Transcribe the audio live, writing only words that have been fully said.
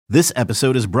This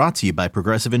episode is brought to you by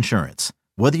Progressive Insurance.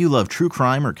 Whether you love true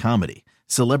crime or comedy,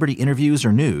 celebrity interviews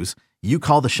or news, you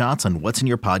call the shots on what's in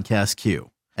your podcast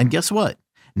queue. And guess what?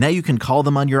 Now you can call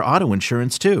them on your auto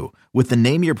insurance too with the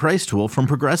Name Your Price tool from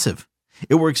Progressive.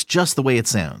 It works just the way it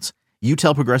sounds. You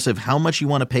tell Progressive how much you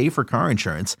want to pay for car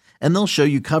insurance, and they'll show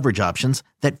you coverage options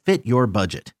that fit your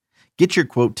budget. Get your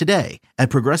quote today at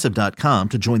Progressive.com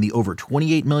to join the over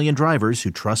 28 million drivers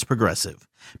who trust Progressive.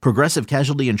 Progressive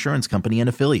Casualty Insurance Company and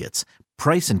Affiliates.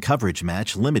 Price and coverage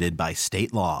match limited by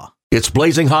state law. It's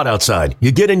blazing hot outside.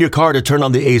 You get in your car to turn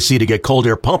on the AC to get cold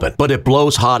air pumping, but it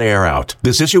blows hot air out.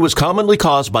 This issue is commonly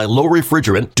caused by low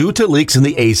refrigerant due to leaks in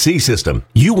the AC system.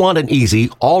 You want an easy,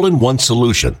 all-in-one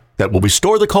solution that will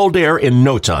restore the cold air in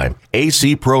no time.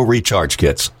 AC Pro Recharge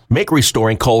Kits make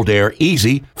restoring cold air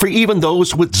easy for even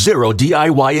those with zero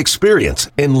DIY experience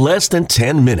in less than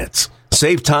 10 minutes.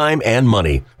 Save time and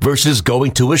money versus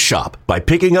going to a shop by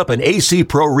picking up an AC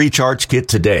Pro Recharge Kit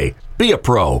today. Be a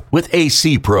pro with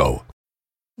AC Pro.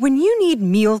 When you need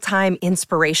mealtime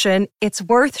inspiration, it's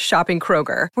worth shopping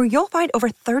Kroger, where you'll find over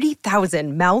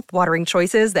 30,000 mouth-watering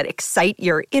choices that excite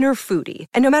your inner foodie.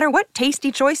 And no matter what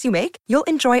tasty choice you make, you'll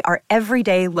enjoy our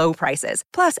everyday low prices,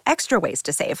 plus extra ways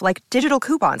to save, like digital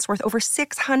coupons worth over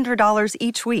 $600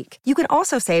 each week. You can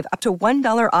also save up to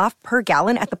 $1 off per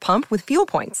gallon at the pump with fuel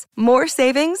points. More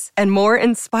savings and more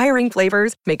inspiring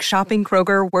flavors make shopping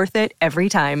Kroger worth it every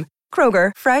time.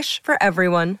 Kroger, fresh for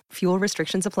everyone. Fuel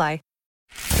restrictions apply.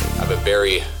 I have a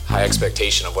very high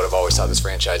expectation of what I've always thought this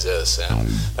franchise is, and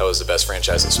that was the best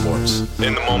franchise in sports.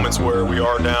 In the moments where we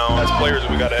are down, as players,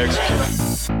 we got to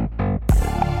execute.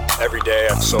 Every day,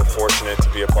 I'm so fortunate to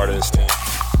be a part of this team.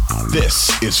 This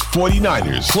is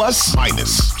 49ers Plus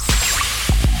Minus.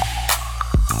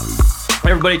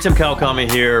 Hey everybody, Tim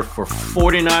Kawakami here for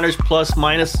 49ers Plus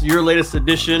Minus, your latest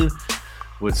edition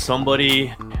with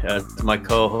somebody as my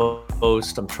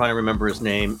co-host. I'm trying to remember his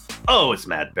name. Oh, it's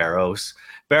Matt Barrows.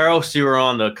 Barrows, you were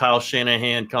on the Kyle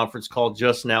Shanahan conference call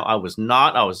just now. I was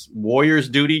not. I was Warriors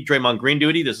duty, Draymond Green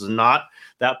duty. This is not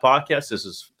that podcast. This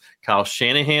is Kyle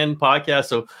Shanahan podcast.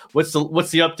 So what's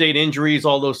the update, injuries,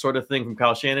 all those sort of things from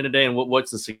Kyle Shanahan today, and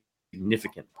what's the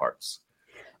significant parts?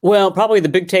 Well, probably the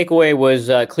big takeaway was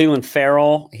Cleveland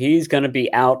Farrell. He's going to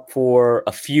be out for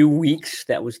a few weeks.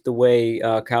 That was the way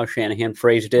Kyle Shanahan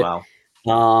phrased it.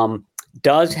 Wow.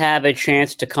 Does have a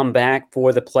chance to come back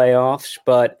for the playoffs,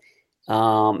 but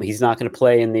he's not going to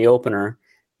play in the opener,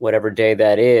 whatever day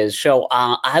that is. So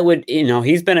I would,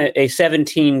 he's been a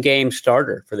 17-game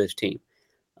starter for this team.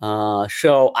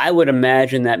 So I would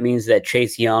imagine that means that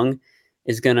Chase Young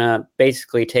is going to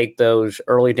basically take those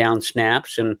early down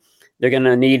snaps, and they're going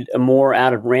to need more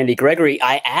out of Randy Gregory.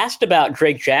 I asked about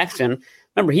Drake Jackson.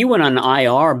 Remember, he went on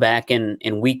IR back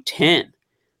in week 10.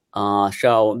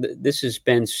 So this has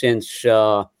been since,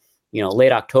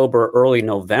 late October, early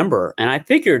November. And I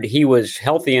figured he was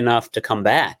healthy enough to come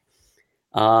back.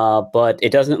 But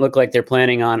it doesn't look like they're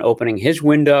planning on opening his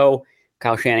window.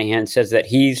 Kyle Shanahan says that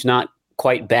he's not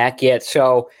quite back yet.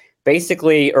 So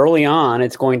basically, early on,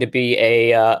 it's going to be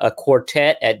a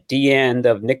quartet at D end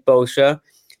of Nick Bosa,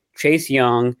 Chase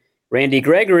Young, Randy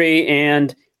Gregory,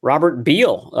 and Robert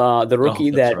Beal, the rookie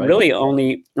that right. really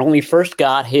only first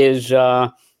got his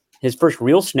first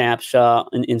real snaps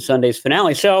in Sunday's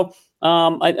finale. So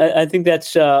I think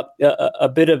that's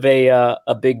a bit of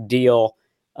a big deal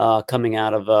coming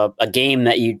out of a game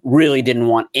that you really didn't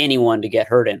want anyone to get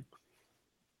hurt in.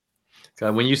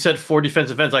 God, when you said 4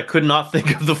 defensive ends, I could not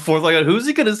think of the fourth. Like, who's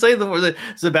he going to say? The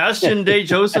Sebastian Day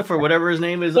Joseph or whatever his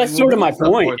name is. That's sort of my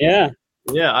point.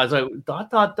 Yeah, I was like, ...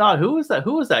 Who is that?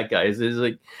 Who is that guy? Is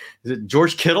it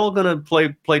George Kittle going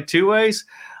to play two ways?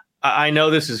 I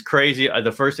know this is crazy.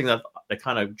 The first thing that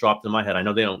kind of dropped in my head, I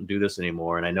know they don't do this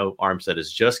anymore, and I know Armstead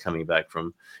is just coming back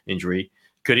from injury.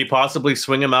 Could he possibly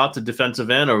swing him out to defensive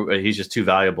end, or he's just too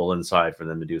valuable inside for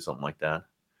them to do something like that?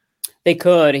 They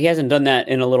could. He hasn't done that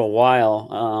in a little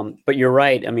while, but you're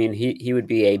right. I mean, he would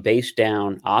be a base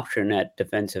down option at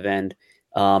defensive end.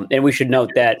 And we should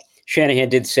note that Shanahan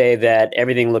did say that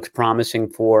everything looks promising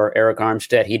for Eric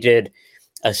Armstead. He did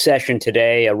a session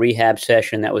today, a rehab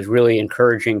session that was really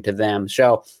encouraging to them.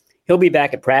 So he'll be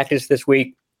back at practice this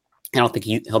week. I don't think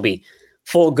he'll be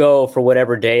full go for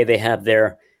whatever day they have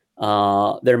their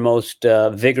most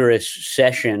vigorous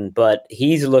session, but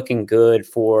he's looking good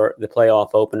for the playoff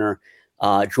opener.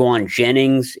 Juwan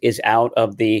Jennings is out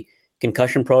of the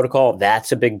concussion protocol.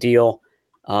 That's a big deal.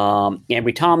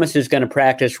 Ambry Thomas is going to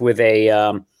practice with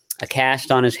a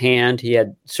cast on his hand. He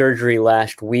had surgery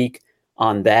last week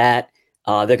on that.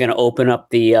 They're going to open up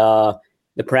the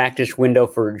practice window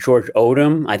for George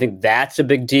Odom. I think that's a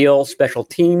big deal, special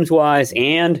teams wise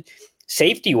and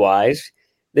safety-wise,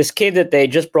 this kid that they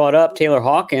just brought up, Taylor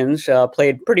Hawkins,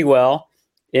 played pretty well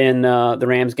in the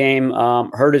Rams game,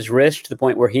 hurt his wrist to the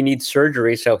point where he needs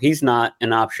surgery, so he's not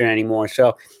an option anymore.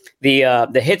 So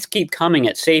the hits keep coming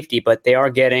at safety, but they are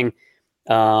getting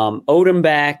Odom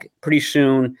back pretty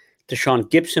soon. Deshaun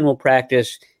Gibson will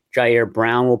practice. Jair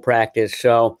Brown will practice.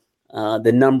 So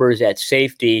the numbers at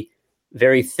safety,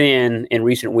 very thin in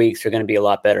recent weeks, are going to be a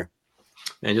lot better.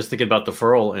 And just thinking about the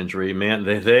Ferrell injury, man,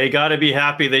 they got to be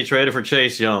happy they traded for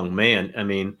Chase Young. Man, I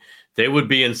mean, they would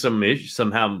be in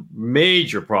somehow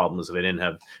major problems if they didn't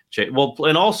have Chase. Well,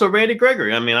 and also Randy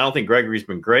Gregory. I mean, I don't think Gregory's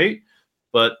been great,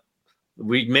 but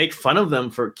we make fun of them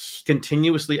for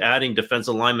continuously adding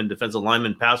defensive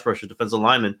linemen, pass rusher, defensive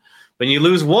linemen. When you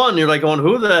lose one, you're like going,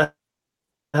 who the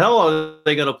hell are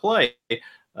they going to play?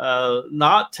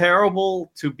 Not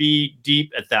terrible to be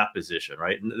deep at that position,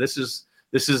 right? And this is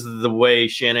the way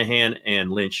Shanahan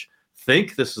and Lynch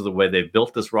think. This is the way they've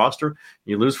built this roster.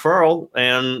 You lose Ferrell,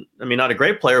 and I mean, not a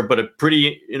great player, but a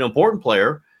pretty important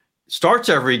player. Starts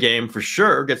every game for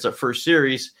sure. Gets a first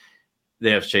series.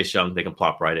 They have Chase Young. They can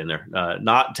plop right in there.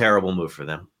 Not terrible move for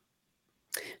them.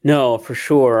 No, for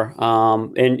sure.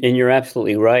 And you're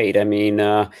absolutely right. I mean,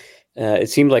 it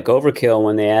seemed like overkill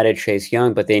when they added Chase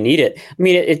Young, but they need it. I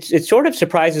mean, it sort of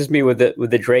surprises me with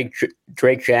the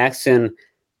Drake Jackson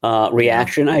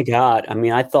reaction I got. I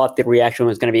mean, I thought the reaction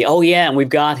was going to be, oh yeah, and we've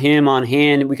got him on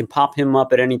hand, and we can pop him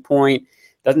up at any point.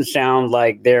 Doesn't sound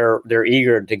like they're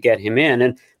eager to get him in.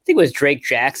 And I think it was Drake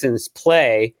Jackson's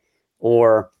play,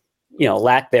 or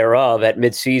lack thereof, at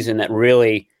midseason that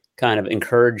really kind of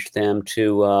encouraged them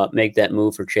to make that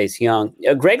move for Chase Young.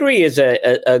 Gregory is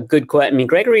a good question. I mean,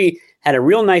 Gregory had a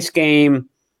real nice game,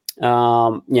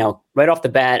 right off the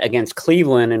bat against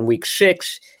Cleveland in Week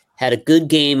 6. Had a good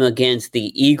game against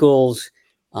the Eagles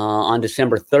on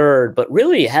December 3rd, but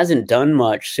really hasn't done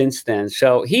much since then.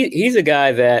 So he's a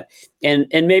guy that, and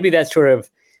maybe that's sort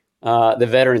of the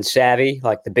veteran savvy,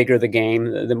 like the bigger the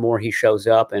game, the more he shows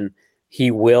up, and he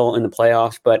will in the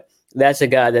playoffs. But that's a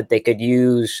guy that they could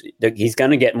use. He's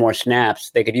going to get more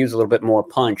snaps. They could use a little bit more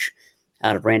punch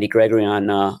out of Randy Gregory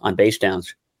on base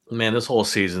downs. Man, this whole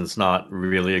season's not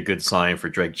really a good sign for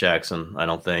Drake Jackson, I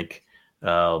don't think.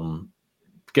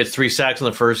 Gets 3 sacks in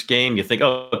the first game. You think,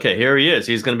 oh, okay, here he is.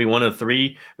 He's going to be one of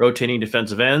 3 rotating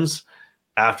defensive ends.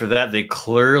 After that, they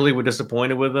clearly were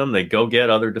disappointed with him. They go get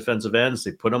other defensive ends.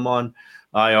 They put him on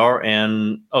IR,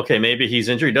 and okay, maybe he's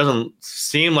injured. It doesn't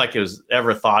seem like it was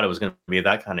ever thought it was going to be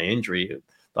that kind of injury.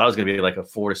 Thought it was going to be like a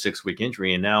 4 to 6 week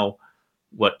injury, and now,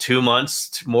 more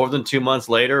than 2 months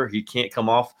later, he can't come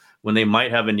off when they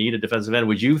might have a need at defensive end.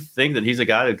 Would you think that he's a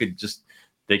guy that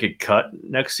they could cut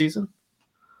next season?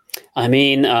 I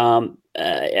mean,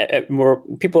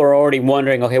 people are already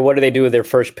wondering, okay, what do they do with their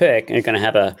first pick? And they're going to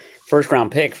have a first-round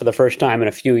pick for the first time in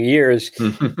a few years.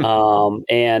 The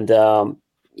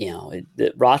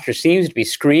roster seems to be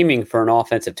screaming for an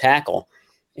offensive tackle.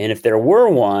 And if there were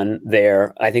one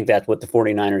there, I think that's what the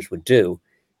 49ers would do,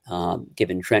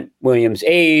 given Trent Williams'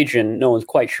 age, and no one's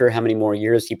quite sure how many more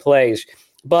years he plays.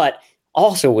 But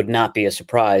also would not be a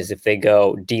surprise if they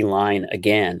go D-line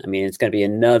again. I mean, it's going to be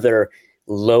another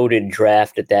loaded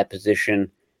draft at that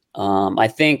position. I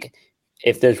think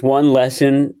if there's one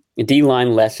lesson, a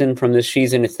D-line lesson from this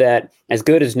season, it's that as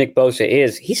good as Nick Bosa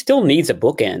is, he still needs a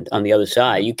bookend on the other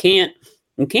side. You can't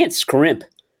scrimp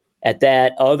at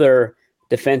that other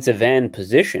defensive end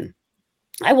position.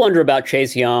 I wonder about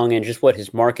Chase Young and just what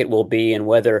his market will be and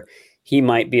whether he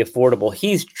might be affordable.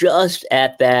 He's just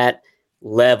at that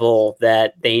level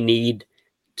that they need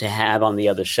to have on the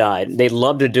other side. They'd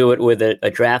love to do it with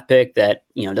a draft pick that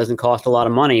doesn't cost a lot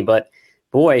of money, but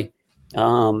boy,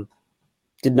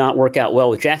 did not work out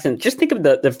well with Jackson. Just think of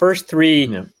the first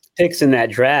 3 picks in that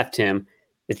draft, Tim.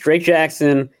 It's Drake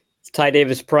Jackson, it's Ty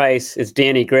Davis Price, it's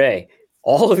Danny Gray.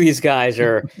 All of these guys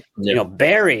are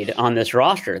buried on this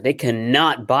roster. They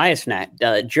cannot buy a snap.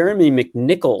 Jeremy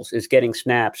McNichols is getting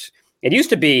snaps. It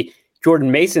used to be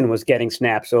Jordan Mason was getting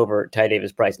snaps over Ty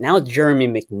Davis Price. Now it's Jeremy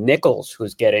McNichols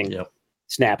who's getting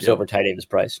snaps over Ty Davis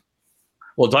Price.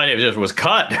 Well, Ty Davis was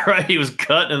cut, right? He was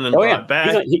cut and then brought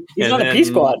back. He's on the P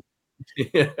squad.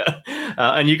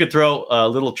 And you could throw a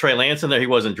little Trey Lance in there. He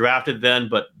wasn't drafted then,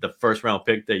 but the first round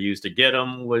pick they used to get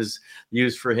him was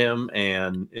used for him,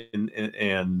 and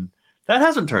that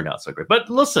hasn't turned out so great. But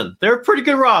listen, they're a pretty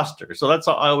good roster. So that's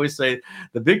all I always say.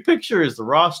 The big picture is the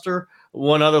roster.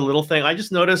 One other little thing, I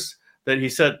just noticed that he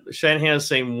said Shanahan is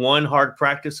saying 1 hard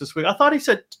practice this week. I thought he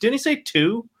said, didn't he say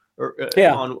 2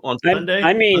 on Sunday?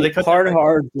 I mean,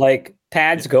 hard, like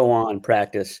pads go on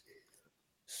practice.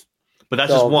 But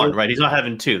that's just one, right? He's not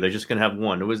having two. They're just going to have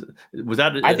one. Was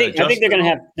that? I think they're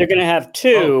going to have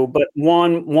two, but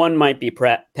one might be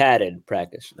padded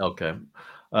practice. Okay.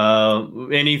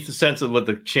 Any sense of what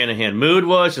the Shanahan mood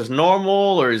was? Just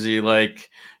normal, or is he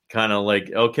kind of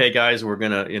like, okay, guys, we're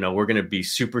gonna be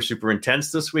super, super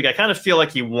intense this week? I kind of feel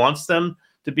like he wants them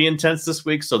to be intense this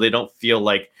week, so they don't feel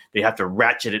like they have to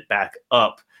ratchet it back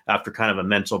up after kind of a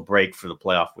mental break for the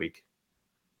playoff week.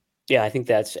 Yeah, I think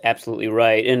that's absolutely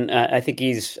right. And I think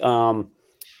he's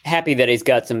happy that he's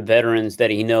got some veterans that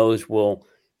he knows will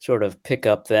sort of pick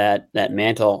up that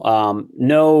mantle.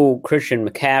 No Christian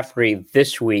McCaffrey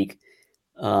this week.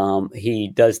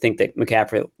 He does think that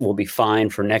McCaffrey will be fine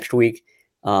for next week.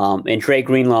 And Trey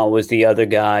Greenlaw was the other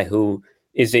guy who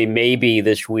is a maybe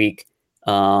this week.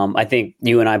 I think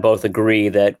you and I both agree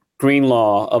that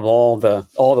Greenlaw, of all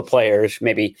the players,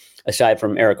 maybe aside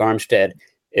from Eric Armstead,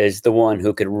 is the one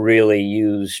who could really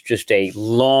use just a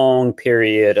long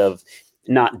period of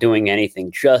not doing anything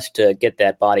just to get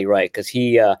that body right, because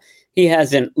he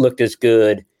hasn't looked as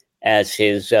good as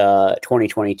his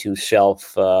 2022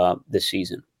 self this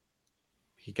season.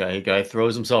 He guy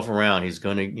throws himself around. He's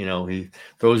going to, he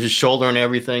throws his shoulder and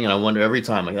everything, and I wonder every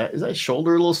time, is that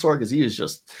shoulder a little sore? Because he is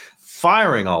just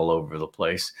firing all over the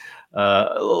place.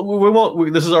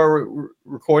 This is our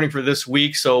recording for this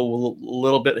week, so a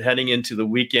little bit heading into the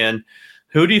weekend.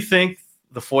 Who do you think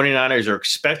the 49ers are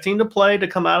expecting to play to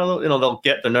come out of they'll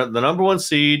get the number one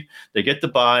seed. They get the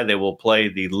bye. They will play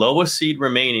the lowest seed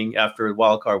remaining after a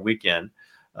wild card weekend.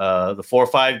 The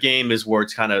 4-5 game is where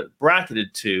it's kind of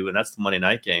bracketed to, and that's the Monday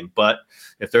night game. But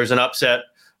if there's an upset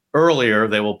earlier,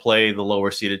 they will play the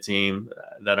lower seeded team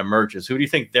that emerges. Who do you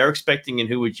think they're expecting, and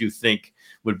who would you think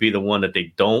would be the one that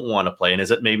they don't want to play? And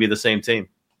is it maybe the same team?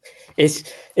 It's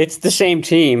the same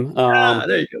team.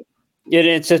 There you go.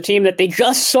 It's a team that they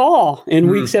just saw in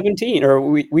week 17 or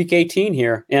week 18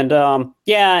 here. And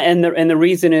and the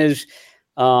reason is,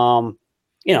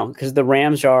 because the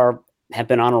Rams have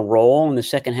been on a roll in the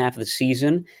second half of the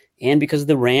season. And because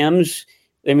the Rams,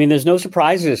 there's no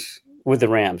surprises with the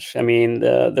Rams.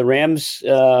 The Rams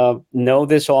know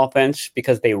this offense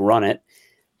because they run it.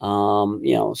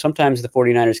 Sometimes the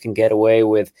 49ers can get away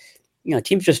with,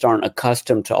 teams just aren't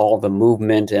accustomed to all the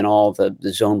movement and all the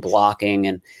zone blocking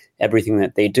and everything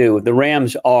that they do. The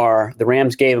Rams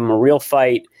gave them a real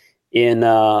fight in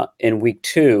week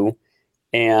 2.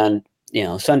 And,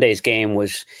 Sunday's game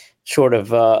was sort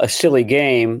of a silly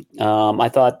game. I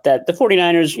thought that the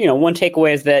 49ers, one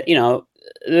takeaway is that,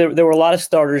 there were a lot of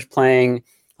starters playing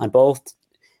on both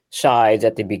sides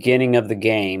at the beginning of the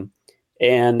game.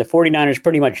 And the 49ers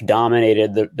pretty much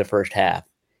dominated the first half.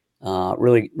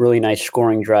 Really, really nice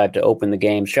scoring drive to open the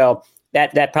game. So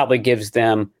that probably gives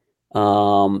them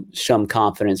some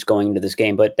confidence going into this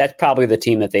game. But that's probably the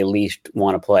team that they least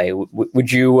want to play.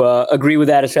 Would you agree with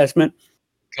that assessment?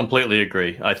 Completely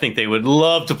agree. I think they would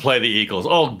love to play the Eagles.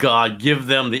 Oh, God, give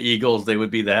them the Eagles. They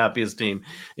would be the happiest team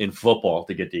in football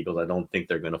to get the Eagles. I don't think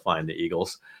they're going to find the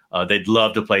Eagles. They'd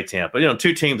love to play Tampa.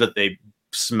 Two teams that they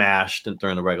smashed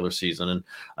during the regular season, and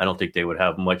I don't think they would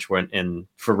have much and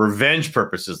for revenge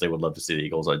purposes they would love to see the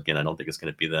Eagles again. I don't think it's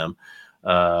going to be them.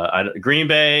 Green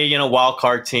Bay, wild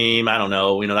card team, I don't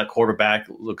know, that quarterback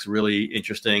looks really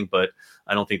interesting, but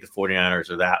I don't think the 49ers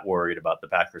are that worried about the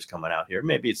Packers coming out here.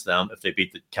 Maybe it's them if they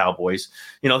beat the Cowboys.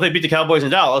 If they beat the Cowboys in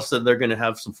Dallas, then they're going to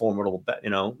have some formidable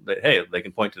they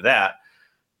can point to that.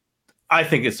 I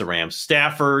think it's the Rams.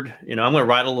 Stafford, I'm going to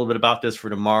write a little bit about this for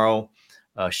tomorrow.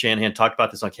 Shanahan talked about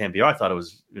this on KNBR. I thought it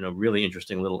was, really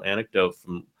interesting little anecdote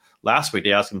from last week.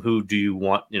 They asked him, who do you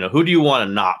want to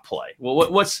not play?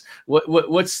 Well,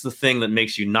 what's the thing that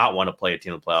makes you not want to play a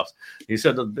team in the playoffs? He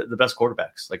said the best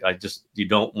quarterbacks. You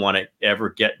don't want to ever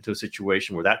get into a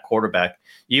situation where that quarterback,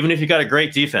 even if you got a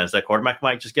great defense, that quarterback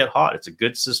might just get hot. It's a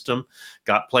good system,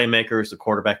 got playmakers. The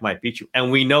quarterback might beat you.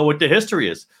 And we know what the history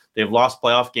is. They've lost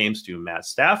playoff games to Matt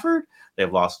Stafford.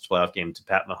 They've lost a playoff game to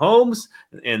Pat Mahomes,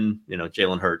 and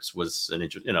Jalen Hurts was an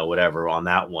whatever on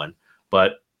that one.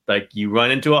 But you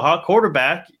run into a hot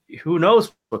quarterback, who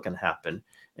knows what can happen?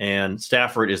 And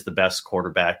Stafford is the best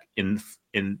quarterback in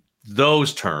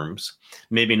those terms.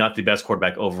 Maybe not the best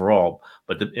quarterback overall,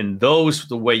 but in those,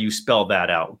 the way you spell that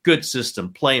out, good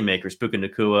system, playmakers, Puka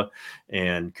Nacua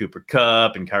and Cooper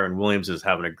Kupp, and Kyron Williams is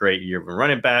having a great year of a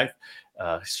running back.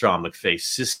 Sean McVay's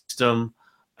system.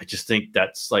 I just think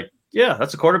that's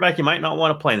that's a quarterback you might not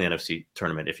want to play in the NFC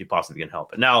tournament if you possibly can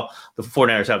help it. Now, the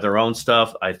 49ers have their own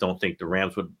stuff. I don't think the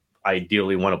Rams would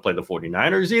ideally want to play the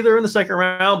 49ers either in the second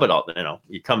round, but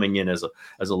you're coming in as a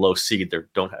low seed. They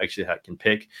don't actually can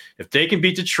pick. If they can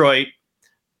beat Detroit,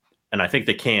 and I think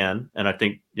they can. And I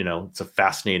think, it's a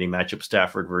fascinating matchup,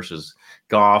 Stafford versus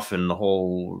Goff and the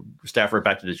whole Stafford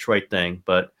back to Detroit thing.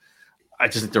 But I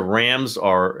just think the Rams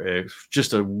are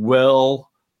just a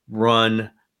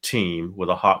well-run team with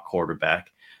a hot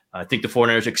quarterback. I think the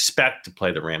 49ers expect to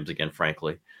play the Rams again,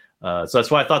 frankly. So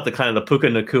that's why I thought the Puka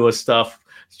Nacua stuff,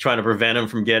 trying to prevent him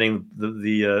from getting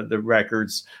the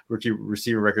records, rookie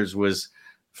receiver records, was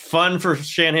fun for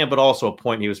Shanahan, but also a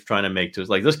point he was trying to make to us.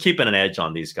 Like, let's keep an edge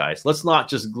on these guys. Let's not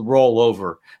just roll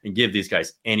over and give these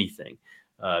guys anything.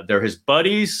 They're his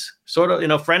buddies, sort of,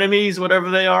 frenemies, whatever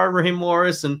they are, Raheem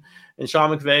Morris and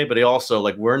Sean McVay, but he also,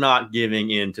 we're not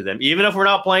giving in to them. Even if we're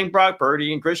not playing Brock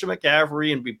Purdy and Christian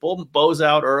McCaffrey and we pull Bose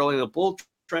out early and pull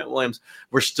Trent Williams,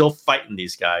 we're still fighting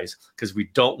these guys because we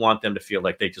don't want them to feel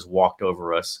like they just walked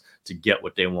over us to get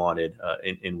what they wanted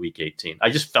in Week 18. I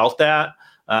just felt that.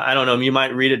 I don't know. You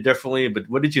might read it differently, but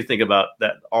what did you think about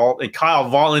that? And Kyle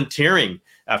volunteering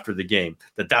after the game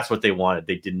that's what they wanted.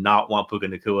 They did not want Puka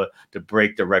Nacua to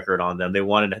break the record on them. They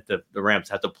wanted the Rams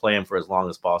to have to play him for as long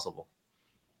as possible.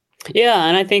 Yeah,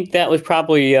 and I think that was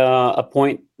probably a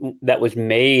point that was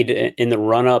made in the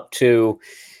run-up to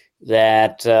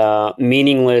that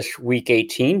meaningless Week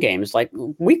 18 games. Like,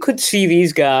 we could see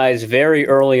these guys very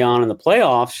early on in the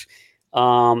playoffs.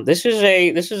 This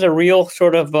is a real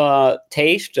sort of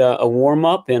taste, a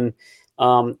warm-up, and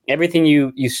everything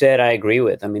you said I agree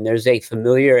with. I mean, there's a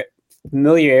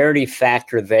familiarity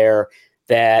factor there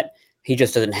that he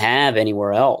just doesn't have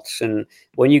anywhere else. And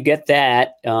when you get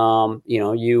that,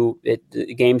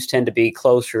 the games tend to be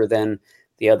closer than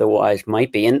they otherwise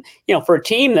might be. And, for a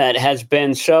team that has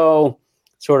been so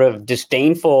sort of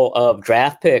disdainful of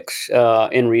draft picks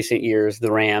in recent years,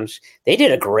 the Rams, they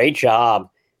did a great job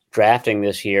drafting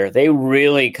this year. They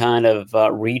really kind of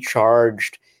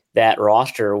recharged that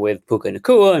roster with Puka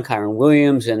Nacua and Kyron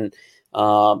Williams and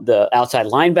the outside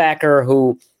linebacker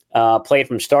who played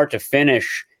from start to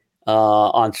finish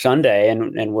on Sunday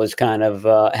and was kind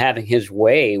of having his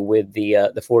way with the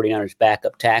 49ers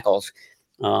backup tackles.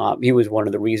 He was one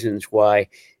of the reasons why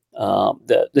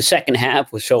the second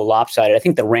half was so lopsided. I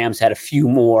think the Rams had a few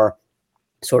more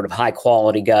sort of high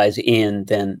quality guys in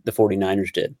than the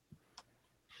 49ers did.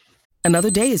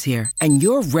 Another day is here and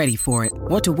you're ready for it.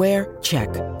 What to wear? Check.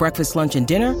 Breakfast, lunch, and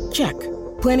dinner? Check.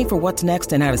 Planning for what's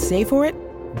next and how to save for it?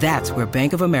 That's where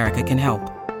Bank of America can help.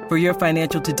 For your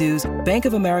financial to-dos, Bank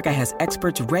of America has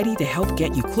experts ready to help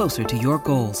get you closer to your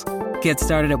goals. Get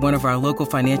started at one of our local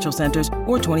financial centers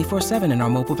or 24/7 in our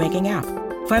mobile banking app.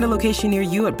 Find a location near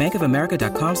you at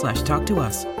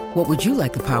bankofamerica.com/talktous. What would you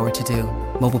like the power to do?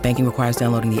 Mobile banking requires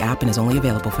downloading the app and is only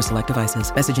available for select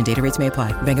devices. Message and data rates may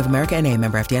apply. Bank of America NA,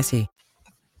 member FDIC.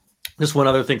 Just one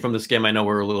other thing from this game. I know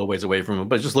we're a little ways away from it,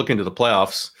 but just looking to the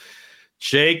playoffs,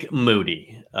 Jake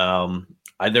Moody.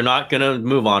 They're not going to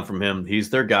move on from him.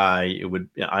 He's their guy.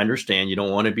 I understand you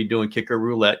don't want to be doing kicker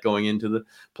roulette going into the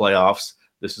playoffs.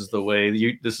 This is the way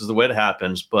it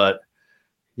happens. But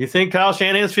you think Kyle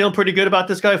Shanahan's feeling pretty good about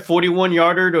this guy?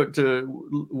 41-yarder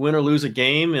to win or lose a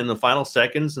game in the final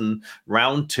seconds in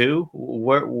round 2.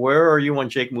 Where are you on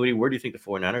Jake Moody? Where do you think the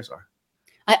 49ers are?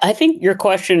 I think your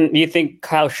question, do you think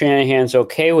Kyle Shanahan's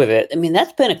okay with it? I mean,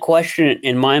 that's been a question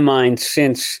in my mind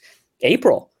since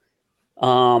April.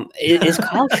 Is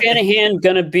Kyle Shanahan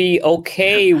going to be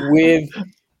okay with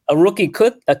a rookie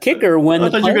kicker when I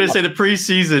thought you were going to say the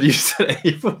preseason? You said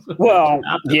April. Well,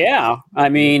 yeah. I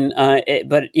mean, I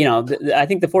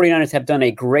think the 49ers have done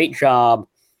a great job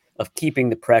of keeping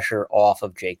the pressure off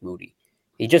of Jake Moody.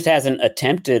 He just hasn't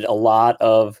attempted a lot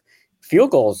of field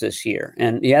goals this year,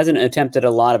 and he hasn't attempted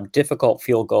a lot of difficult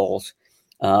field goals.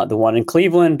 The one in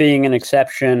Cleveland being an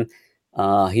exception.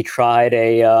 He tried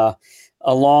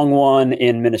a long one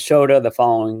in Minnesota the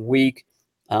following week.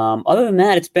 Other than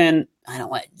that, it's been,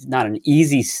 not an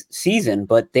easy season,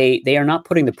 but they are not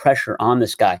putting the pressure on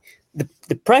this guy.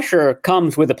 The pressure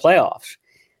comes with the playoffs.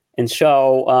 And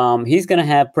so he's going to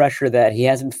have pressure that he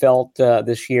hasn't felt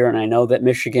this year. And I know that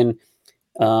Michigan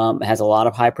has a lot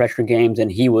of high pressure games,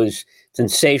 and he was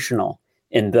sensational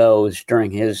in those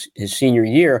during his senior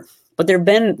year. But there've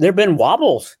been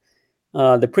wobbles.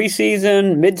 The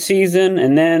preseason, midseason,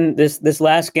 and then this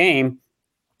last game,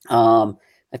 I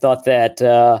thought that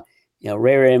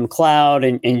Ray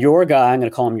McLeod and your guy, I'm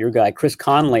going to call him your guy, Chris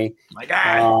Conley, my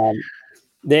guy,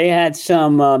 they had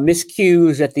some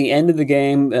miscues at the end of the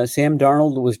game. Sam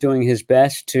Darnold was doing his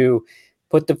best to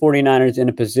put the 49ers in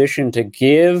a position to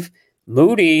give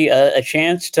Moody a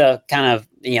chance to kind of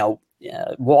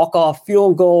walk off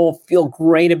field goal, feel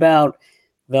great about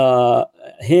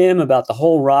about the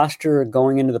whole roster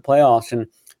going into the playoffs, and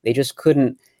they just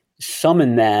couldn't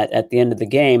summon that at the end of the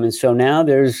game. And so now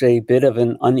there's a bit of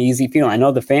an uneasy feeling. I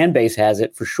know the fan base has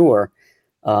it for sure,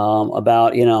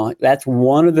 about, that's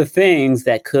one of the things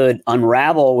that could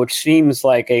unravel, which seems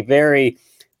like a very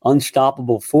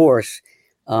unstoppable force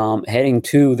heading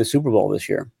to the Super Bowl this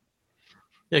year.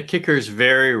 Yeah, kickers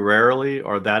very rarely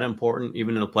are that important,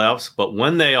 even in the playoffs. But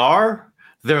when they are,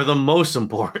 they're the most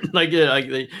important.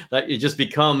 It just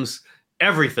becomes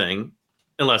everything,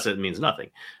 unless it means nothing.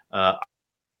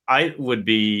 I would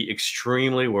be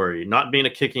extremely worried, not being a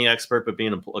kicking expert, but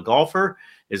being a golfer,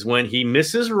 is when he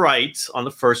misses right on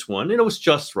the first one. It was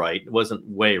just right. It wasn't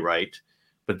way right.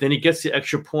 But then he gets the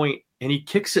extra point and he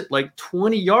kicks it like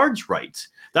 20 yards right.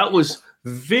 That was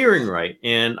veering right.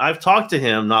 And I've talked to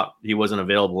him. He wasn't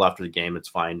available after the game. It's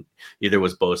fine. Either it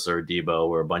was Bosa or Debo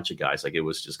or a bunch of guys. Like, it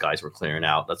was just guys were clearing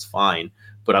out. That's fine.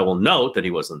 But I will note that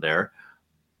he wasn't there.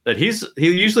 That he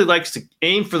usually likes to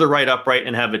aim for the right upright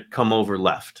and have it come over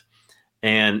left.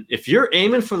 And if you're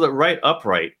aiming for the right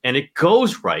upright and it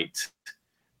goes right,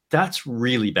 that's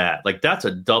really bad. Like, that's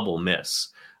a double miss.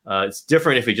 It's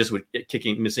different if he just was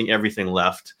missing everything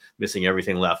left,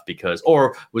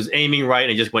 or was aiming right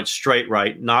and just went straight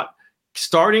right, not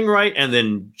starting right and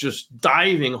then just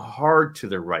diving hard to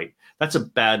the right. That's a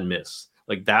bad miss.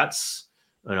 Like, that's,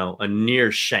 a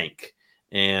near shank.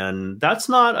 And that's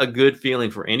not a good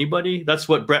feeling for anybody. That's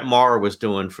what Brett Maher was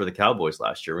doing for the Cowboys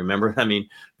last year. Remember? I mean,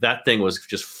 that thing was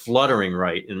just fluttering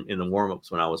right in the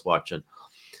warm-ups when I was watching.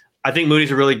 I think Moody's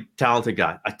a really talented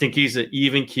guy. I think he's an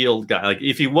even-keeled guy. Like,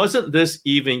 if he wasn't this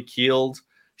even-keeled,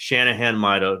 Shanahan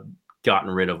might have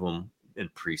gotten rid of him in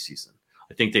preseason.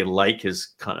 I think they like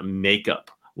his kind of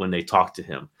makeup when they talk to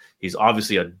him. He's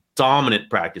obviously a dominant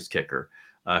practice kicker.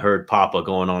 I heard Papa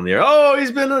going on there. Oh,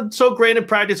 he's been so great in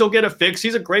practice. He'll get a fix.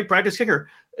 He's a great practice kicker.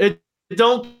 It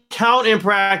don't count in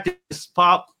practice,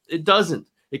 Pop. It doesn't.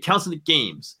 It counts in the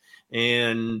games.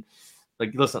 And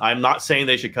listen, I'm not saying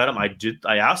they should cut him.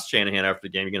 I asked Shanahan after the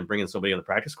game, you're going to bring in somebody on the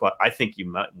practice squad. I think you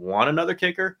might want another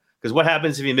kicker, because what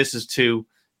happens if he misses 2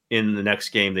 in the next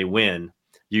game they win?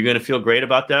 You're going to feel great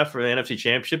about that for the NFC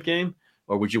Championship game?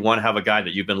 Or would you want to have a guy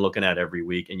that you've been looking at every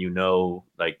week and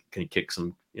can kick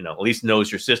some, at least knows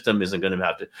your system, isn't going to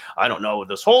have to, I don't know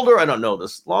this holder, I don't know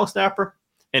this long snapper.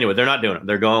 Anyway, they're not doing it.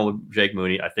 They're going with Jake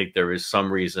Moody. I think there is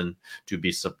some reason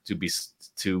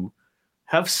to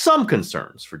have some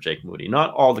concerns for Jake Moody.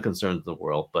 Not all the concerns in the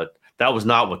world, but that was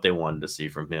not what they wanted to see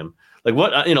from him. Like,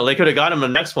 what, they could have got him the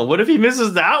next one. What if he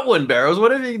misses that one, Barrows?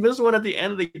 What if he misses one at the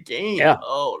end of the game? Yeah.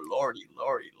 Oh, Lordy.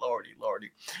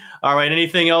 All right,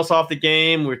 anything else off the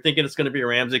game? We're thinking it's going to be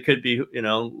Rams. It could be,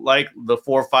 like the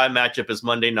 4-5 matchup is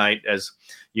Monday night, as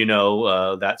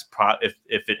that's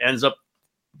if it ends up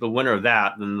the winner of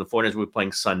that, then the 49ers will be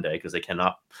playing Sunday, because they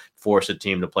cannot force a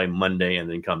team to play Monday and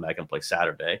then come back and play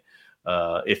Saturday.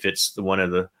 If it's one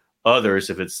of the others,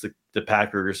 if it's the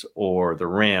Packers or the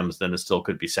Rams, then it still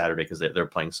could be Saturday, because they're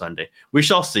playing Sunday. We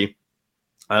shall see.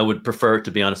 I would prefer it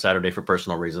to be on a Saturday for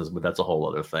personal reasons, but that's a whole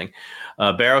other thing.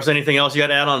 Barrows, anything else you got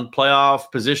to add on playoff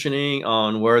positioning,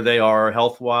 on where they are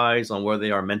health-wise, on where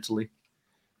they are mentally?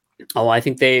 Oh, I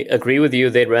think they agree with you.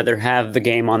 They'd rather have the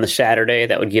game on the Saturday.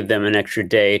 That would give them an extra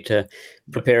day to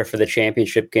prepare for the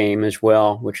championship game as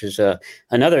well, which is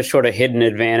another sort of hidden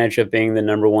advantage of being the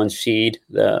number 1 seed.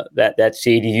 That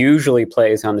seed usually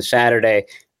plays on the Saturday,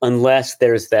 unless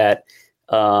there's that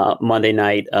Monday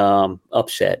night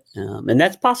upset, and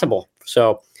that's possible.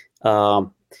 So,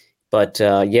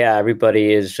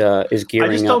 everybody is gearing up.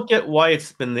 I just don't get why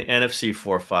it's been the NFC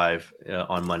 4-5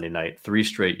 on Monday night 3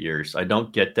 straight years. I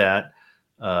don't get that.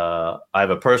 I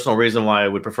have a personal reason why I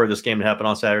would prefer this game to happen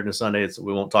on Saturday and Sunday.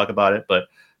 We won't talk about it, but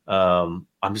I'm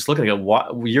just looking at why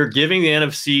you're giving the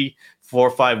NFC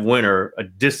 4-5 winner a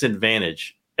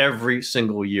disadvantage every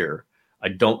single year. I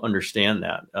don't understand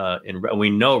that. And we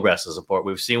know rest is important.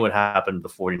 We've seen what happened to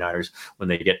the 49ers when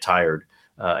they get tired.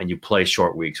 And you play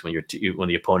short weeks when when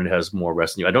the opponent has more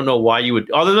rest than you. I don't know why you would,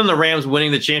 other than the Rams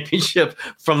winning the championship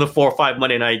from the 4-5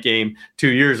 Monday night game 2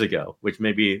 years ago, which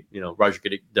maybe, Roger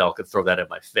Goodell could throw that at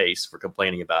my face for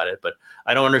complaining about it. But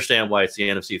I don't understand why it's the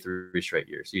NFC 3 straight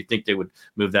years. You'd think they would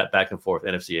move that back and forth,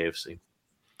 NFC, AFC.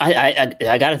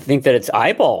 I got to think that it's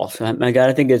eyeballs. I got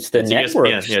to think it's the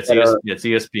networks. ESPN. It's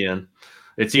ESPN.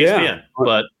 It's ESPN. Yeah.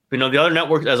 But the other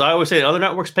networks, as I always say, other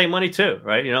networks pay money too,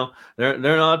 right? They're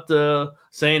not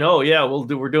saying, "Oh yeah,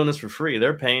 we're doing this for free."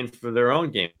 They're paying for their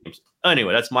own games.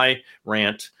 Anyway, that's my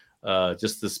rant.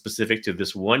 just the specific to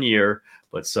this 1 year,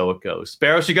 but so it goes.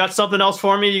 Barrows, you got something else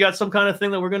for me? You got some kind of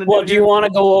thing that we're going to do? Well, do you want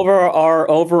to go over our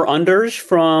over-unders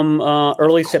from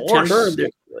early September?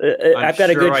 I've got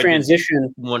a good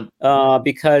transition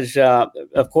because,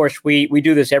 of course, we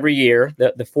do this every year.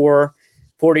 The four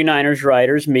 49ers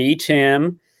writers, me,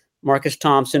 Tim, Marcus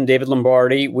Thompson, David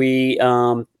Lombardi, we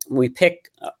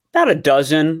pick about a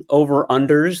dozen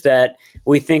over-unders that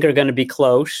we think are going to be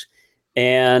close.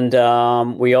 And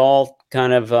we all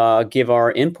kind of give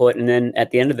our input. And then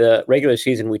at the end of the regular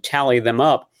season, we tally them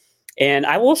up. And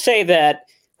I will say that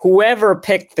whoever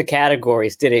picked the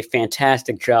categories did a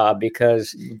fantastic job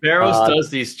because Barrows does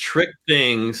these trick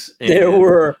things.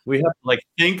 And we have to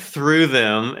think through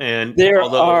them. And there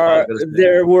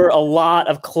were a lot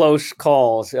of close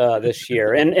calls this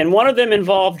year. And one of them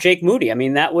involved Jake Moody. I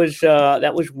mean, that was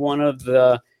one of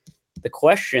the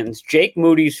questions. Jake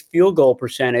Moody's field goal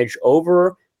percentage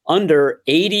over under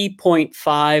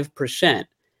 80.5%.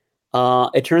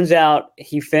 It turns out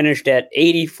he finished at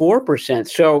 84%.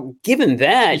 So given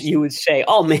that, you would say,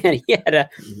 oh man, he had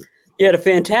a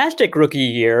fantastic rookie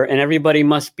year, and everybody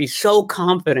must be so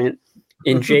confident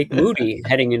in Jake Moody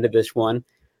heading into this one.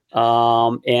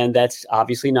 And that's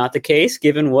obviously not the case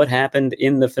given what happened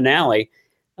in the finale.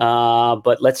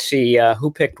 But let's see who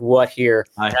picked what here.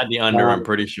 I had the under, I'm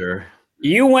pretty sure.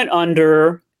 You went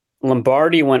under,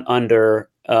 Lombardi went under,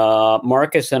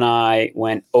 Marcus and I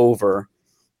went over,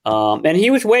 and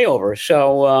he was way over.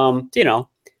 So,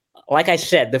 like I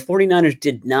said, the 49ers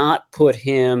did not put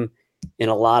him in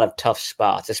a lot of tough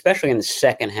spots, especially in the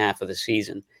second half of the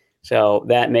season. So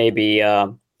that may be part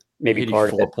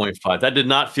of it. 84.5. That did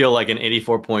not feel like an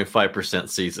 84.5%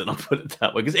 season. I'll put it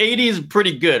that way. Because 80 is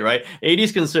pretty good, right? 80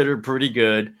 is considered pretty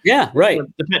good. Yeah, right.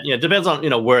 It depends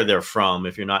on where they're from.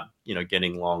 If you're not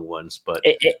getting long ones, but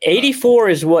 84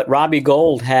 is what Robbie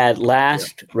Gould had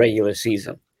last regular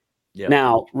season. Yeah.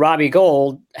 Now Robbie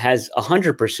Gould has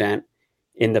 100%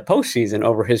 in the postseason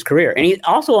over his career, and he's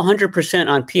also 100%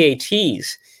 on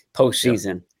PATs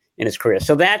postseason in his career.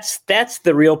 So that's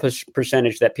the real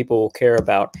percentage that people will care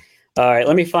about. All right,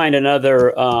 let me find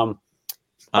another. I'm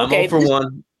all for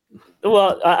one.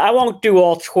 Well, I won't do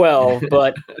all 12,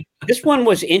 but this one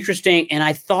was interesting, and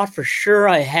I thought for sure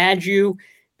I had you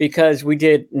because we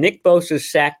did Nick Bosa's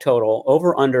sack total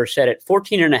over under set at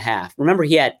 14.5. Remember,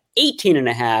 he had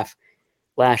 18.5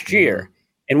 last year.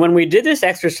 And when we did this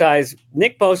exercise,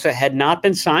 Nick Bosa had not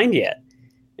been signed yet.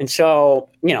 And so,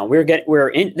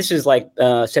 this is like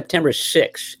September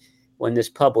 6th when this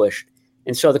published.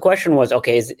 And so the question was,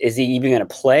 okay, is he even going to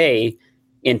play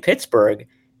in Pittsburgh?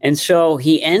 And so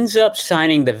he ends up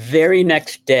signing the very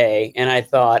next day. And I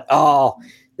thought, oh,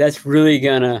 that's really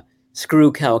going to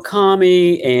screw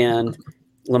Kawakami and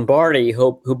Lombardi,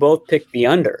 who both picked the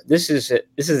under. This is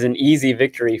an easy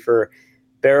victory for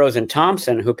Barrows and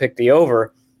Thompson, who picked the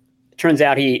over. It turns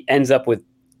out he ends up with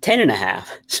 10.5.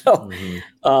 So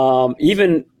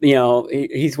even,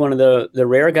 he's one of the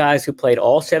rare guys who played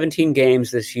all 17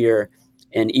 games this year.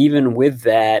 And even with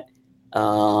that,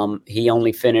 he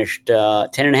only finished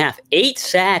 10.5. 8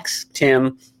 sacks,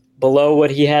 Tim, below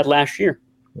what he had last year.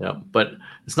 Yeah, but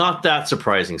it's not that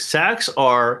surprising. Sacks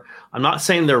are, I'm not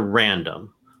saying they're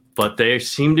random, but they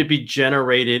seem to be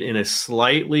generated in a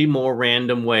slightly more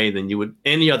random way than you would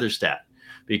any other stat.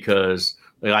 Because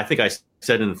I think I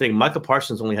said in the thing, Michael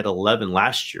Parsons only had 11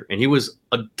 last year, and he was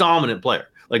a dominant player.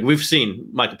 Like, we've seen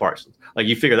Michael Parsons. Like,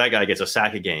 you figure that guy gets a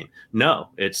sack a game. No,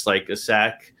 it's like a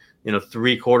sack,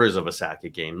 3/4 of a sack a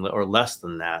game or less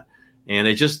than that. And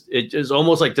it is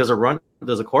almost like, does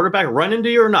a quarterback run into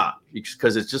you or not?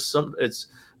 Because it's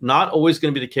not always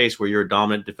going to be the case where you're a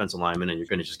dominant defensive lineman and you're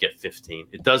going to just get 15.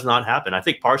 It does not happen. I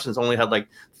think Parsons only had like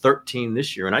 13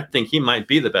 this year, and I think he might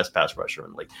be the best pass rusher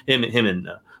in the league, him and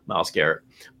Myles Garrett.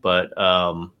 But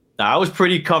I was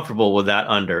pretty comfortable with that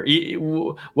under.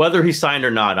 Whether he signed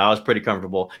or not, I was pretty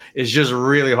comfortable. It's just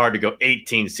really hard to go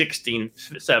 18, 16,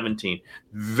 17.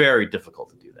 Very difficult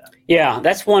to do that. Yeah,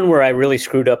 that's one where I really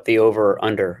screwed up the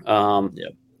over-under.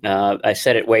 I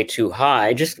set it way too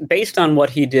high, just based on what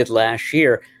he did last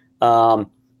year.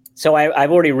 So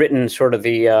I've already written sort of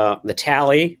the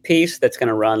tally piece that's going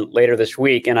to run later this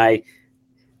week, and I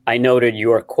noted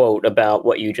your quote about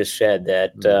what you just said,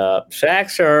 that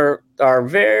sacks are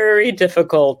very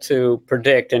difficult to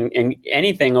predict, and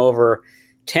anything over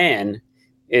 10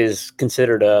 is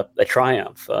considered a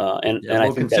triumph. And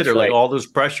I think that's right. Like all those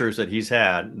pressures that he's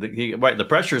had, the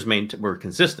pressures were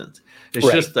consistent. It's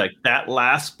just like that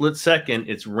last split second,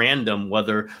 it's random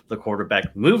whether the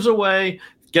quarterback moves away,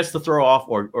 gets the throw off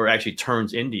or actually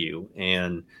turns into you.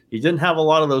 And he didn't have a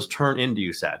lot of those turn into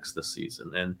you sacks this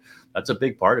season. And that's a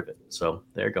big part of it. So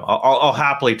there you go. I'll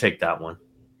happily take that one.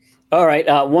 All right.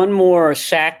 One more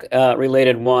sack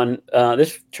related one.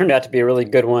 This turned out to be a really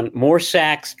good one. More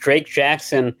sacks, Drake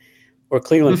Jackson or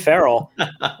Clelin Ferrell.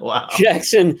 Wow.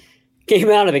 Jackson came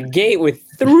out of the gate with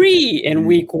 3 in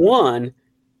week 1.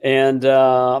 And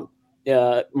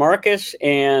Marcus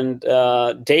and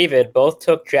David both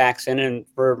took Jackson. And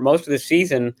for most of the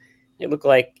season, it looked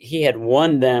like he had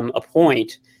won them a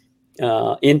point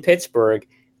in Pittsburgh.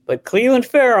 But Clelin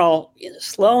Ferrell,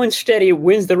 slow and steady,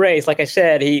 wins the race. Like I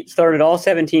said, he started all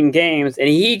 17 games, and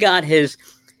he got his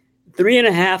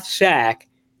 3.5 sack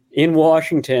in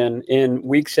Washington in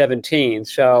Week 17.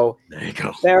 So there you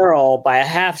go. Ferrell, by a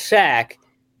half sack,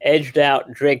 edged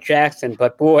out Drake Jackson.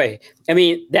 But boy, I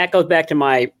mean, that goes back to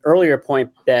my earlier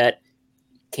point that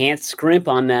can't scrimp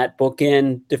on that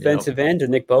bookend defensive end of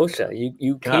Nick Bosa.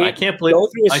 You can't believe go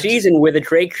through a season with a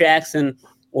Drake Jackson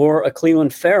or a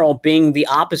Clelin Ferrell being the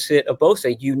opposite of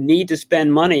Bosa. You need to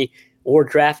spend money or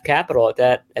draft capital at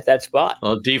that spot.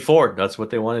 Well, D Ford, that's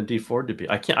what they wanted D Ford to be.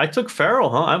 I took Ferrell,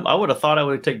 huh? I would have thought I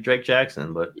would take Drake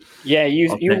Jackson, but yeah,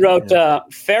 you wrote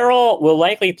Ferrell will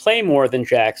likely play more than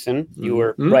Jackson. You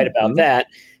were right about that.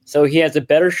 So he has a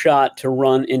better shot to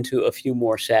run into a few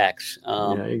more sacks.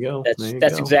 There you go.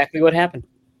 That's exactly what happened.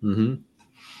 Mm-hmm.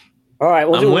 All right,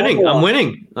 I'm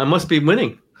winning. I must be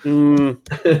winning. I don't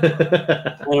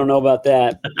know about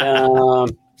that.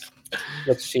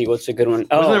 Let's see. What's a good one?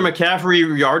 Wasn't there a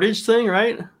McCaffrey yardage thing,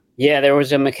 right? Yeah, there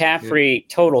was a McCaffrey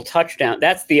total touchdown.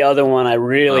 That's the other one I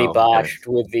really botched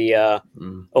with the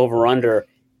over-under.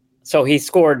 So he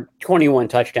scored 21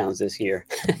 touchdowns this year.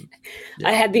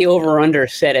 I had the over-under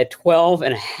set at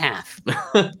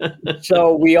 12.5.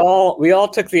 So we all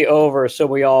took the over, so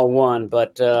we all won.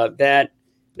 But that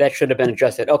should have been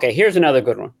adjusted. Okay, here's another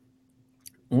good one.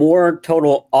 More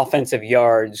total offensive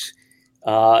yards,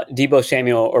 Deebo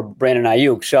Samuel or Brandon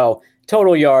Ayuk. So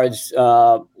total yards,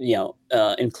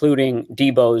 including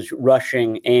Deebo's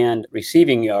rushing and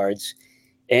receiving yards.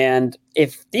 And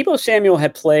if Deebo Samuel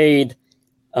had played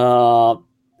a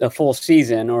full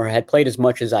season or had played as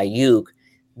much as Ayuk,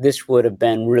 this would have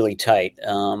been really tight.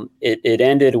 It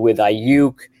ended with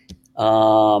Ayuk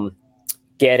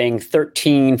getting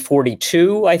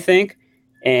 1342, I think.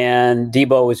 And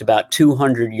Deebo was about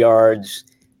 200 yards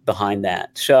behind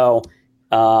that. So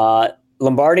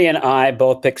Lombardi and I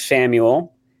both picked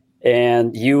Samuel,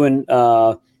 and you and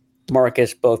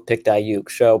Marcus both picked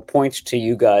Ayuk. So points to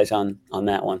you guys on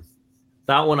that one.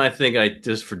 That one, I think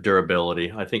just for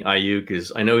durability. I think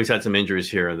Ayuk I know he's had some injuries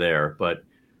here and there, but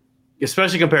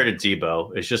especially compared to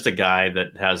Deebo, it's just a guy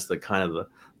that has the kind of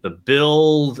the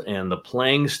build and the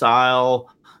playing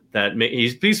style that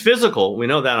he's physical. We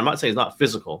know that. I'm not saying he's not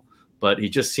physical, but he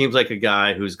just seems like a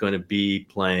guy who's going to be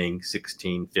playing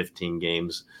 16, 15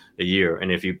 games a year.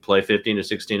 And if you play 15 to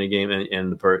 16 a game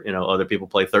and other people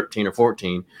play 13 or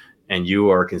 14 and you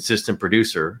are a consistent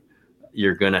producer,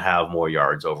 you're going to have more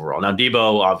yards overall. Now,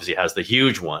 Deebo obviously has the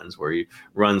huge ones where he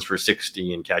runs for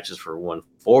 60 and catches for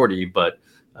 140, but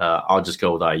I'll just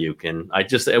go with Ayuk. And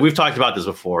we've talked about this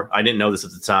before. I didn't know this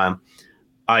at the time.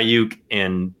 Ayuk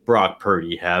and Brock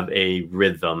Purdy have a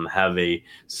rhythm, have a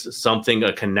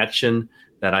connection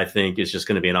that I think is just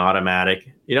going to be an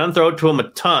automatic. You don't throw it to him a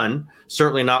ton,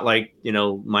 certainly not like,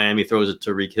 Miami throws it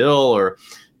to Tyreek Hill or,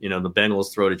 the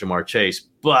Bengals throw to Jamar Chase.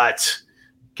 But,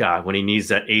 God, when he needs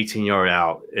that 18-yard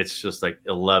out, it's just like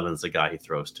 11's the guy he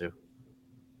throws to.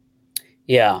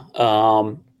 Yeah,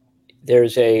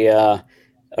 there's a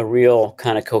real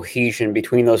kind of cohesion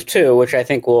between those two, which I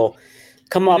think will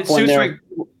come up when they're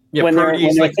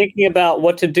thinking about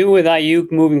what to do with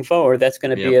Ayuk moving forward. That's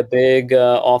going to be a big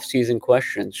off-season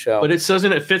question. So, but it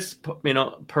fits.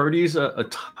 Purdy's a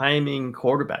timing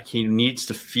quarterback. He needs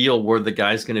to feel where the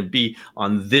guy's going to be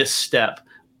on this step,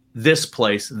 this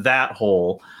place, that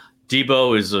hole.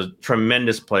 Deebo is a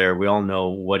tremendous player. We all know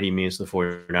what he means to the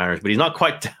 49ers, but he's not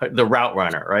quite the route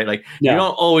runner, right? You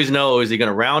don't always know, is he going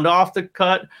to round off the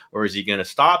cut or is he going to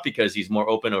stop because he's more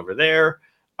open over there?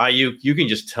 Ayuk, you can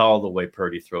just tell the way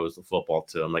Purdy throws the football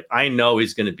to him. I know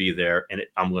he's going to be there, and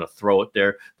I'm going to throw it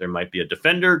there. There might be a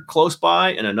defender close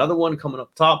by and another one coming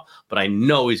up top, but I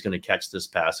know he's going to catch this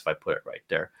pass if I put it right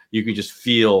there. You can just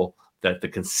feel that the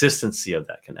consistency of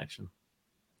that connection.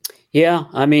 Yeah,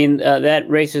 I mean, that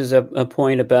raises a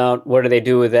point about what do they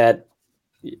do with that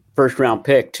first-round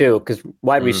pick, too, because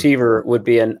wide receiver would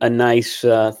be a nice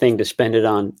thing to spend it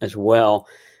on as well.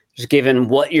 Just given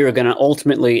what you're going to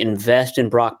ultimately invest in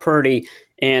Brock Purdy.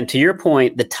 And to your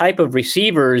point, the type of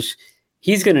receivers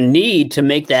he's going to need to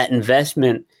make that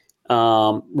investment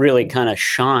really kind of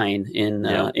shine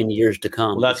in years to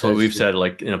come. Well, that's what we've said.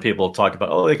 Like, people talk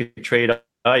about, they could trade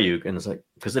Ayuk, and it's like,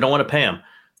 because they don't want to pay him.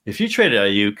 If you traded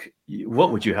Ayuk,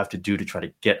 what would you have to do to try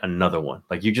to get another one?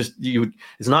 Like,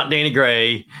 it's not Danny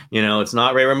Gray, it's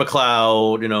not Ray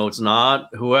McLeod, it's not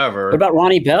whoever. What about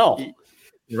Ronnie Bell?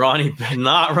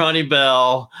 Not Ronnie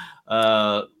Bell.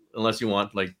 Unless you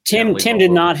want Tim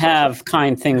did not have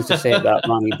kind things to say about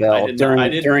Ronnie Bell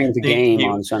during the game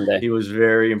on Sunday. He was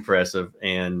very impressive,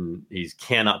 and he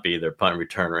cannot be their punt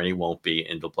returner, and he won't be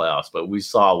in the playoffs. But we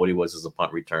saw what he was as a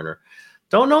punt returner.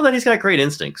 Don't know that he's got great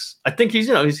instincts. I think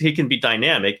he can be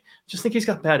dynamic. Just think he's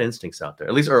got bad instincts out there,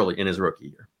 at least early in his rookie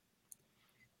year.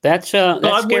 That's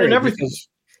scary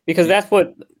because that's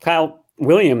what Kyle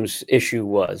Williams' issue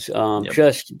was.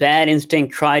 Just bad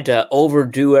instinct, tried to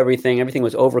overdo everything. Everything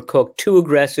was overcooked, too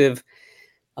aggressive,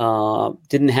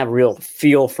 didn't have real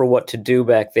feel for what to do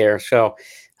back there. So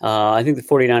I think the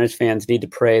 49ers fans need to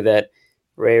pray that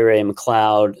Ray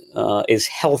McLeod is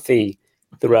healthy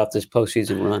throughout this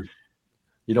postseason run.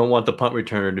 You don't want the punt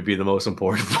returner to be the most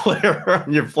important player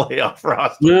on your playoff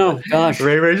roster. No, gosh.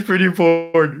 Ray's pretty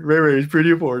important. Ray's pretty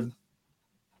important.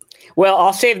 Well,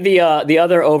 I'll save the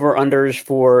other over-unders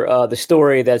for the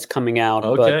story that's coming out.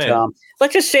 Okay. But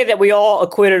let's just say that we all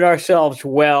acquitted ourselves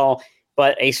well,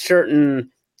 but a certain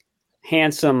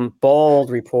handsome, bald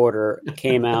reporter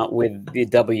came out with the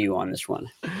W on this one.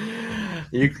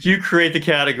 You create the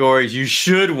categories. You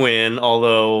should win,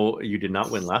 although you did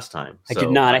not win last time. I did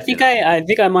not. I think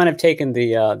I might have taken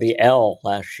the L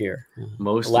last year.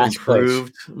 Most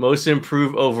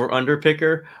improved over-under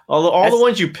picker. Although all the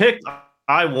ones you picked,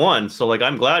 I won, so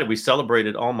I'm glad we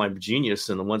celebrated all my genius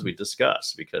in the ones we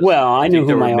discussed, because I knew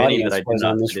who my audience was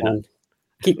on this one.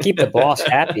 Keep the boss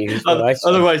happy.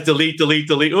 Otherwise, delete.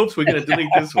 Oops, we're gonna delete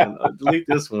this one. Delete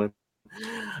this one.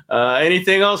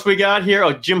 Anything else we got here?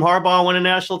 Oh, Jim Harbaugh won a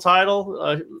national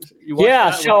title.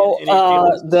 So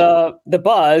the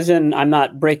buzz, and I'm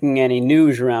not breaking any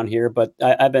news around here, but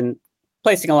I've been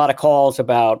placing a lot of calls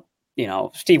about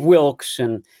Steve Wilks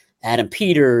and Adam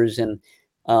Peters, and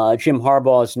Jim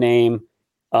Harbaugh's name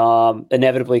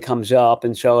inevitably comes up,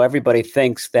 and so everybody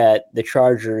thinks that the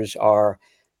Chargers are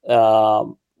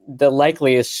the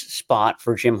likeliest spot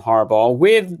for Jim Harbaugh,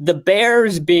 with the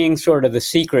Bears being sort of the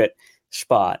secret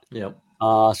spot. Yep.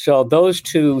 So those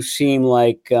two seem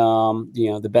like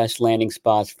the best landing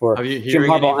spots for Jim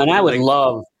Harbaugh, and I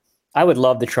would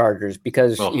love the Chargers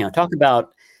because talk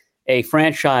about a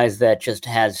franchise that just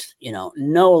has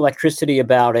no electricity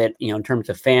about it in terms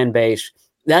of fan base.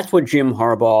 That's what Jim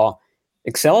Harbaugh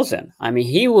excels in. I mean,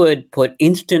 he would put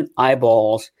instant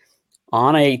eyeballs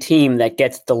on a team that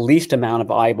gets the least amount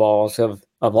of eyeballs of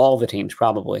all the teams,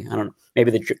 probably. I don't know. Maybe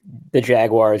the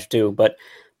Jaguars do, but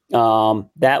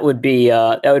that would be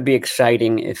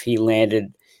exciting if he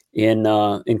landed in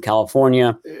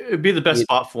California. It'd be the best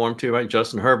spot for him too, right?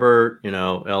 Justin Herbert,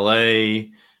 LA.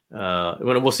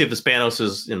 We'll see if the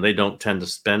Spanos they don't tend to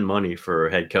spend money for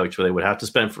a head coach, where they would have to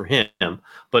spend for him.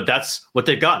 But that's what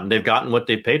they've gotten. They've gotten what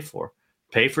they paid for.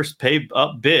 Pay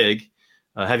up big.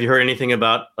 Have you heard anything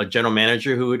about a general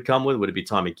manager who would come with? Would it be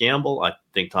Tommy Gamble? I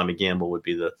think Tommy Gamble would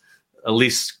be at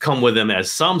least come with him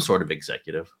as some sort of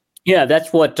executive. Yeah,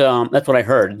 that's what I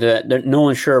heard. No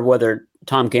one's sure whether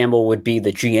Tom Gamble would be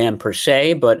the GM per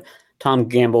se, but Tom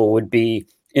Gamble would be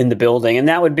in the building, and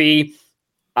that would be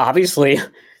obviously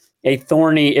a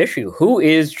thorny issue. Who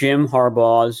is Jim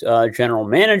Harbaugh's general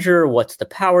manager? What's the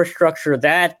power structure?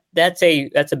 That's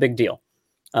a big deal.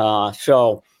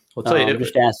 So I'll tell you,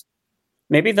 just ask.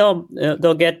 Maybe they'll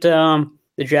get the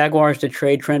Jaguars to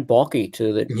trade Trent Baalke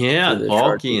to the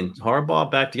Baalke and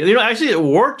Harbaugh back together. Actually, it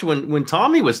worked when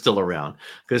Tommy was still around,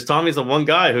 because Tommy's the one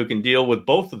guy who can deal with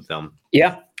both of them.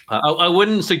 Yeah, I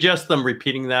wouldn't suggest them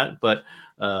repeating that, but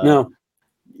no.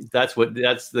 That's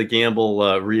the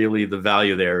Gamble. Really, the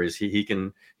value there is he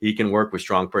can work with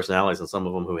strong personalities, and some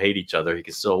of them who hate each other. He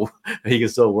can still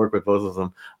work with both of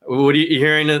them. What are you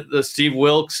hearing? That Steve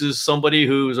Wilks is somebody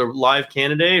who's a live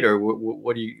candidate, or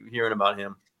what are you hearing about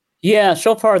him? Yeah,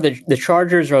 so far the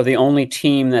Chargers are the only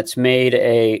team that's made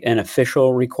an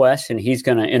official request, and he's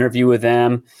going to interview with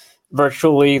them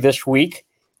virtually this week.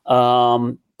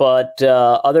 But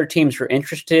other teams are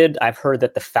interested. I've heard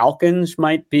that the Falcons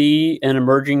might be an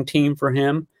emerging team for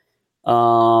him.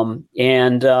 I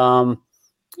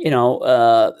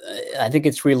think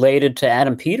it's related to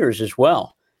Adam Peters as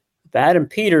well. If Adam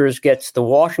Peters gets the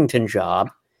Washington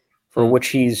job, for which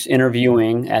he's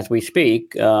interviewing as we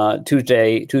speak,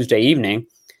 Tuesday evening,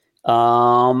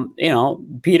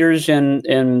 Peters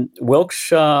and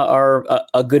Wilks are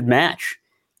a good match.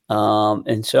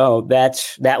 And so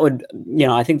that would,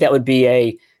 I think that would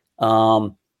be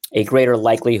a greater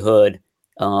likelihood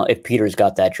if Peters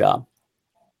got that job.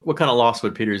 What kind of loss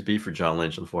would Peters be for John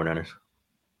Lynch and the 49ers?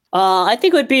 I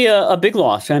think it would be a big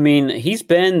loss. I mean, he's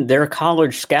been their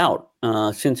college scout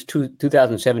since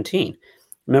 2017.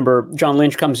 Remember, John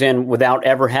Lynch comes in without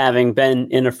ever having been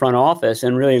in a front office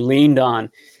and really leaned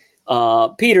on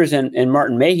Peters and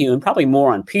Martin Mayhew, and probably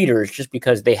more on Peters just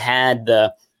because they had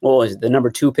the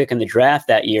number 2 pick in the draft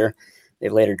that year. They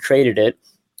later traded it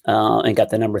and got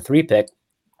the number 3 pick.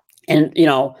 And,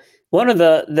 one of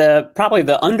the probably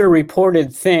the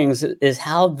underreported things is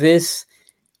how this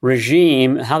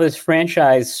regime, how this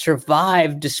franchise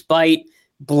survived despite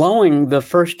blowing the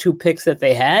first 2 picks that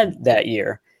they had that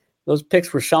year. Those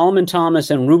picks were Solomon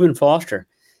Thomas and Reuben Foster.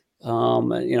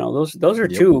 Those are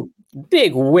 2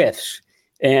 big whiffs.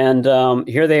 And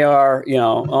here they are, in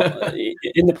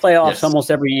the playoffs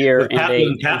almost every year. Pat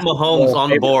Mahomes on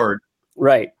the board.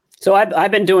 Right. So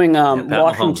I've been doing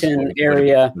Washington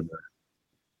area.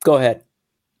 Go ahead.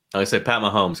 I would say Pat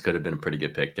Mahomes could have been a pretty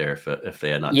good pick there if they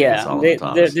had not. Solomon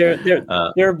Thomas. There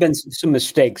have been some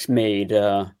mistakes made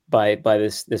by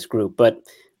this group, but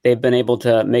they've been able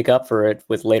to make up for it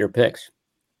with later picks.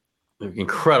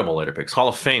 Incredible later picks, Hall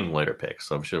of Fame later picks.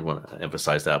 So I should want to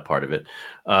emphasize that part of it.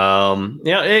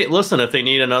 Hey, listen, if they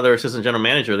need another assistant general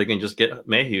manager, they can just get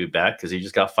Mayhew back because he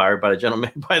just got fired by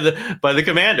the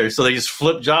Commanders. So they just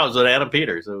flip jobs with Adam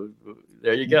Peters. So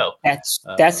there you go.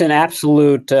 That's an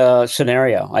absolute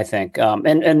scenario, I think.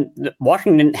 And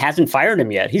Washington hasn't fired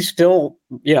him yet. He's still,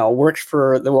 works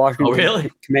for the Washington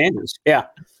Commanders. Yeah,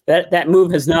 that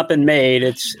move has not been made.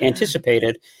 It's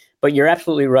anticipated, but you're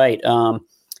absolutely right.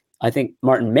 I think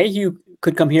Martin Mayhew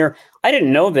could come here. I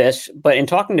didn't know this, but in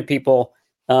talking to people,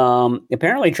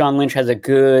 apparently John Lynch has a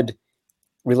good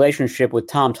relationship with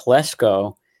Tom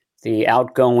Telesco, the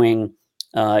outgoing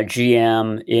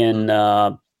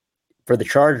GM for the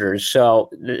Chargers.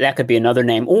 So that could be another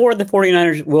name. Or the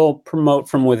 49ers will promote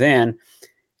from within.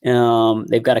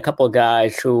 They've got a couple of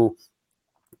guys who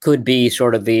could be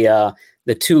sort of the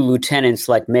 2 lieutenants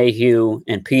like Mayhew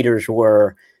and Peters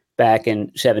were back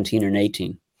in 17 and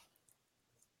 18.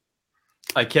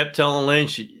 I kept telling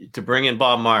Lynch to bring in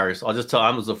Bob Myers. I'll just tell I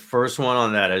was the first one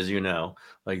on that, as you know.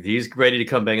 Like, he's ready to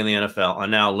come back in the NFL.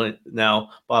 And now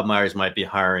Bob Myers might be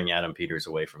hiring Adam Peters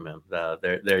away from him.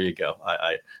 There you go.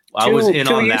 I was in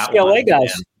on that UCLA one.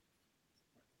 Guys.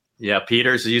 Yeah,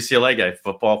 Peters, a UCLA guy,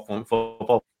 football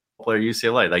player,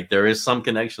 UCLA. Like, there is some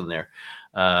connection there.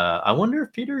 I wonder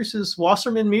if Peters is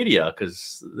Wasserman Media,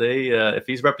 because if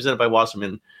he's represented by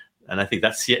Wasserman, and I think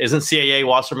isn't CAA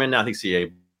Wasserman? I think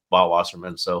CAA bought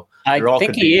Wasserman. So I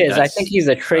think he is. I think he's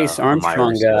a Trace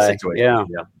Armstrong guy. Yeah.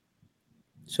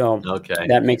 So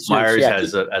that makes sense. Myers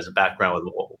has a background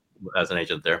as an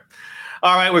agent there.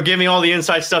 All right, we're giving all the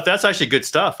inside stuff. That's actually good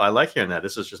stuff. I like hearing that.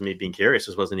 This is just me being curious.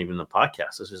 This wasn't even the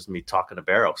podcast. This is just me talking to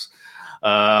Barrows.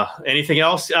 Anything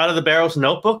else out of the Barrows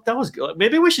notebook? That was good.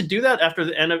 Maybe we should do that at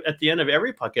the end of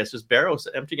every podcast. Just Barrows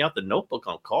emptying out the notebook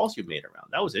on calls you made around.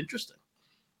 That was interesting.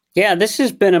 Yeah, this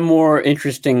has been a more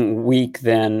interesting week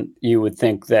than you would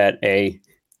think that a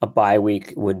bye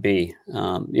week would be.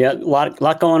 A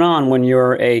lot going on when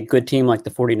you're a good team like the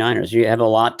 49ers. You have a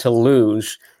lot to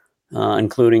lose,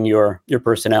 including your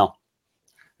personnel.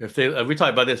 If we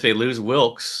talk about this, if they lose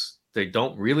Wilks, they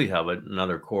don't really have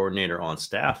another coordinator on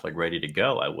staff like ready to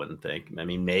go, I wouldn't think. I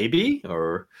mean, maybe,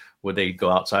 or would they go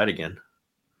outside again?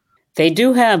 They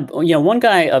do have, one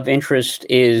guy of interest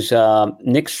is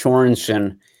Nick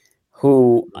Sorensen,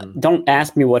 who, don't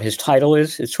ask me what his title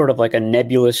is. It's sort of like a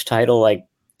nebulous title, like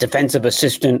defensive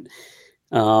assistant.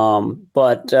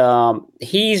 But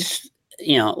he's,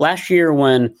 last year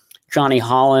when Johnny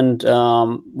Holland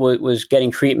was getting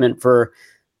treatment for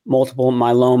multiple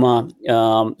myeloma,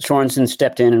 Sorensen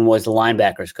stepped in and was the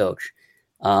linebackers coach.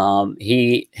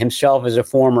 He himself is a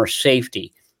former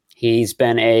safety. He's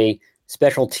been a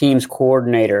special teams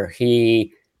coordinator.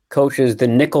 He coaches the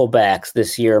nickelbacks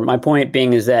this year. My point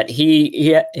being is that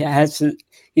he's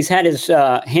had his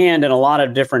hand in a lot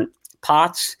of different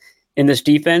pots in this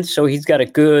defense, so he's got a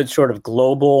good sort of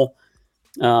global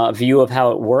view of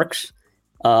how it works.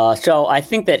 So I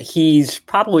think that he's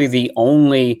probably the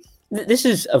only. This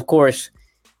is, of course,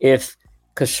 if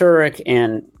Kasurik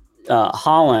and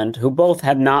Holland, who both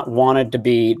have not wanted to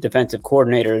be defensive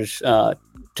coordinators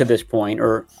to this point,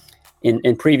 or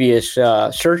in previous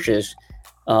searches,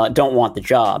 don't want the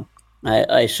job.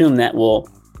 I assume that will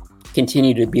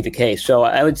continue to be the case. So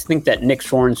I would think that Nick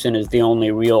Sorensen is the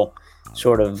only real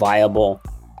sort of viable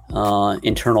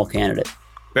internal candidate.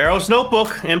 Barrows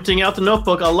notebook, emptying out the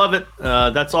notebook. I love it.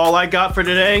 That's all I got for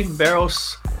today.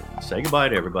 Barrows, say goodbye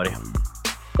to everybody.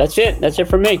 That's it. That's it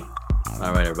for me.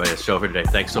 All right, everybody. That's the show for today.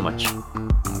 Thanks so much.